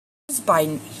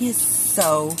Biden, he is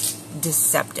so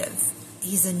deceptive.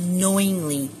 He's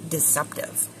annoyingly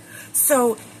deceptive.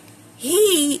 So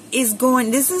he is going,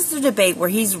 this is the debate where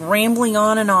he's rambling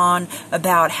on and on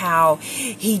about how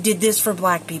he did this for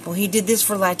black people, he did this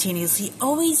for Latinos. He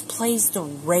always plays the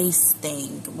race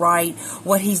thing, right?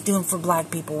 What he's doing for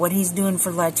black people, what he's doing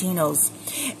for Latinos.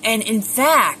 And in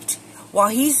fact, while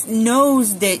he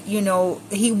knows that, you know,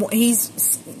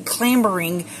 he's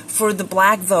clamoring for the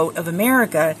black vote of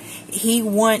America, he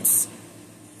wants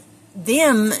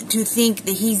them to think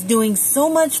that he's doing so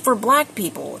much for black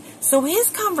people. So his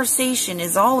conversation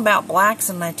is all about blacks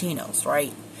and Latinos,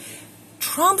 right?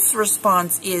 Trump's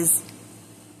response is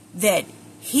that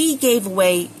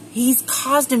he's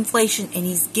caused inflation and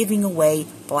he's giving away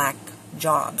black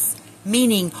jobs.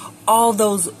 Meaning all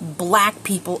those black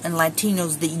people and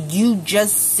Latinos that you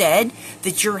just said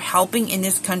that you're helping in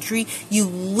this country, you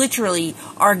literally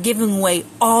are giving away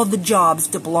all the jobs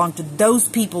that belong to those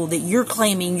people that you're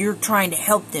claiming you're trying to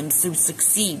help them to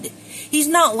succeed. He's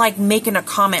not like making a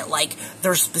comment like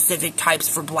there's specific types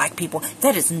for black people.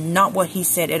 That is not what he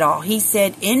said at all. He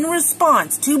said in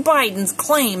response to Biden's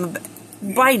claim,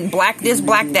 Biden, black this,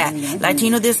 black that,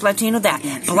 Latino this, Latino that,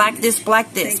 black this,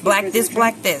 black this, black this,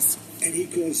 black this. And he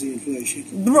caused the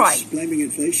inflation. Right. He's blaming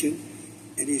inflation,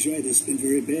 and he's right, it's been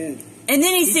very bad. And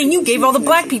then he's saying you gave all the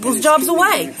black people's jobs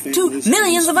away to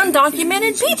millions of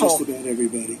undocumented people. Just about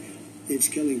everybody. It's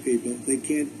killing people. They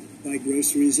can't buy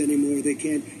groceries anymore. They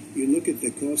can't. You look at the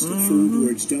cost of food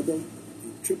where it's doubled,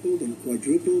 tripled, and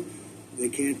quadrupled. They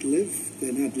can't live.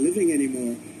 They're not living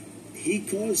anymore. He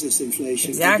caused this inflation.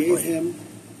 Exactly. They gave him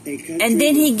and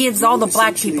then he gives all the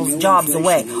black people's jobs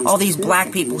away. All these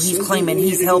black people he's claiming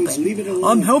he's helping.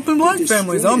 I'm helping black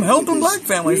families. I'm helping black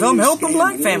families. I'm helping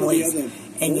black families.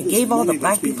 And you gave all the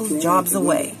black people's jobs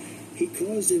away. He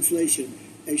caused inflation.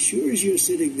 As sure as you're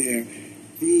sitting there,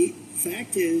 the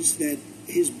fact is that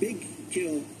his big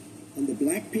kill on the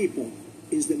black people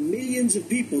is the millions of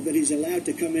people that he's allowed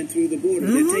to come in through the border.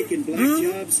 They're taking black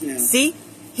jobs now. See?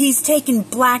 He's taking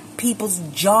black people's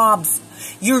jobs.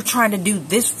 You're trying to do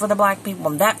this for the black people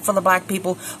and that for the black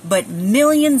people, but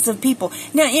millions of people.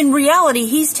 Now, in reality,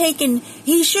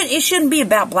 it shouldn't be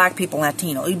about black people,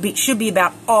 Latino. It should be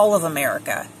about all of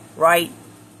America, right?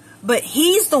 But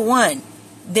he's the one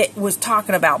that was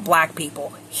talking about black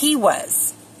people. He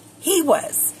was.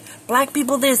 Black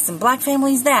people this and black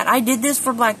families that. I did this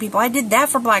for black people. I did that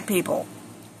for black people.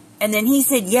 And then he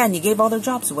said, yeah, and you gave all their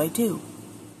jobs away too.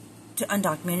 To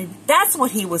undocumented. That's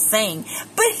what he was saying.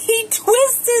 But he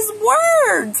twists his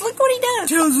words. Look what he does.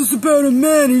 Tells us about a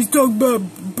man. He's talking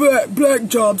about black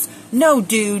jobs. No,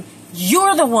 dude.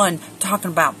 You're the one talking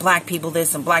about black people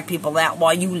this and black people that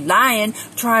while you lying,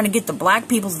 trying to get the black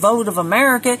people's vote of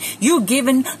America. You're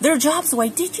giving their jobs away.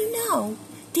 Did you know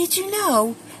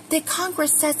that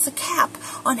Congress sets a cap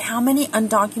on how many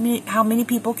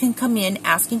people can come in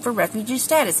asking for refugee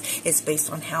status? It's based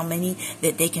on how many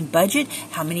that they can budget,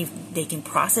 how many they can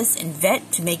process and vet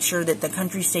to make sure that the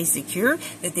country stays secure,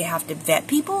 that they have to vet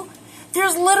people.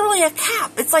 There's literally a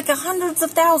cap. It's like hundreds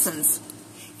of thousands.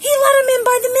 He let them in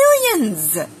by the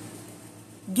millions.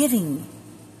 Giving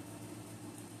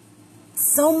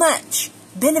so much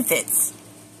benefits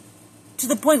to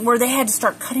the point where they had to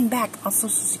start cutting back on Social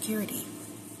Security.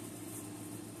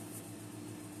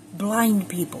 Blind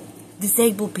people,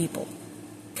 disabled people,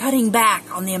 cutting back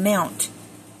on the amount.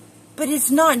 But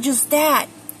it's not just that.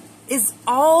 It's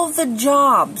all the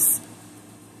jobs.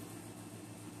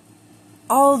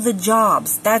 All the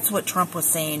jobs. That's what Trump was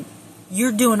saying.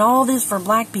 You're doing all this for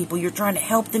black people. You're trying to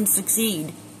help them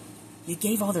succeed. You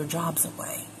gave all their jobs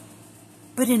away.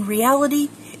 But in reality,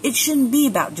 it shouldn't be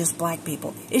about just black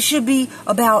people. It should be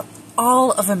about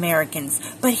all of Americans.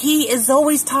 But he is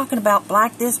always talking about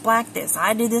black this, black this.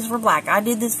 I did this for black. I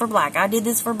did this for black. I did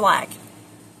this for black.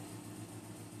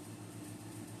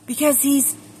 Because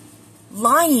he's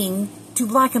lying to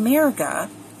black America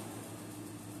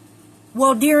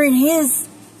while during his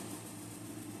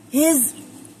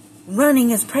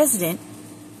running as president,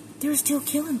 they're still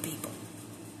killing people.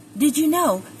 Did you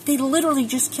know they literally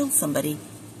just killed somebody?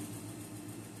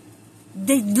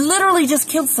 They literally just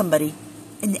killed somebody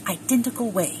in the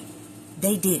identical way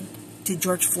they did to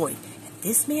George Floyd. And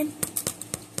this man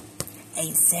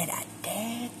ain't said a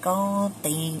daggone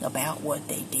thing about what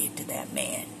they did to that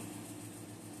man.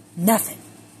 Nothing.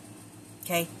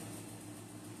 Okay?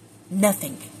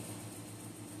 Nothing.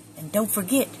 And don't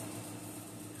forget,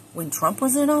 when Trump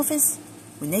was in office,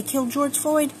 when they killed George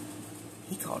Floyd,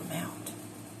 he called him out.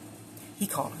 He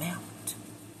called him out.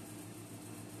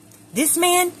 This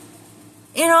man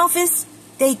in office,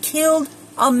 they killed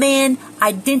a man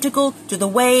identical to the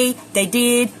way they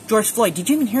did George Floyd. Did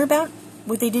you even hear about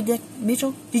what they did to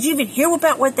Mitchell? Did you even hear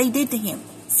about what they did to him?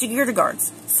 Security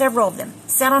guards, several of them,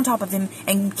 sat on top of him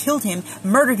and killed him,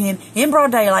 murdered him in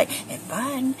broad daylight. And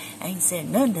Biden ain't said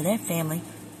nothing to that family.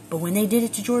 But when they did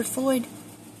it to George Floyd,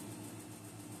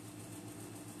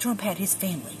 Trump had his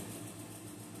family.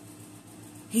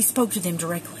 He spoke to them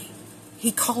directly.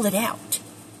 He called it out.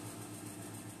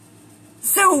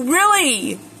 So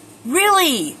really,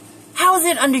 how is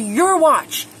it under your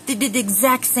watch they did the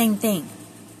exact same thing?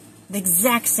 The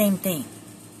exact same thing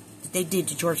that they did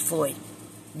to George Floyd.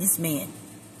 And this man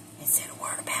ain't said a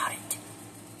word about it.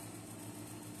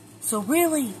 So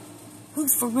really,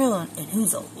 who's for real and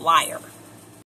who's a liar?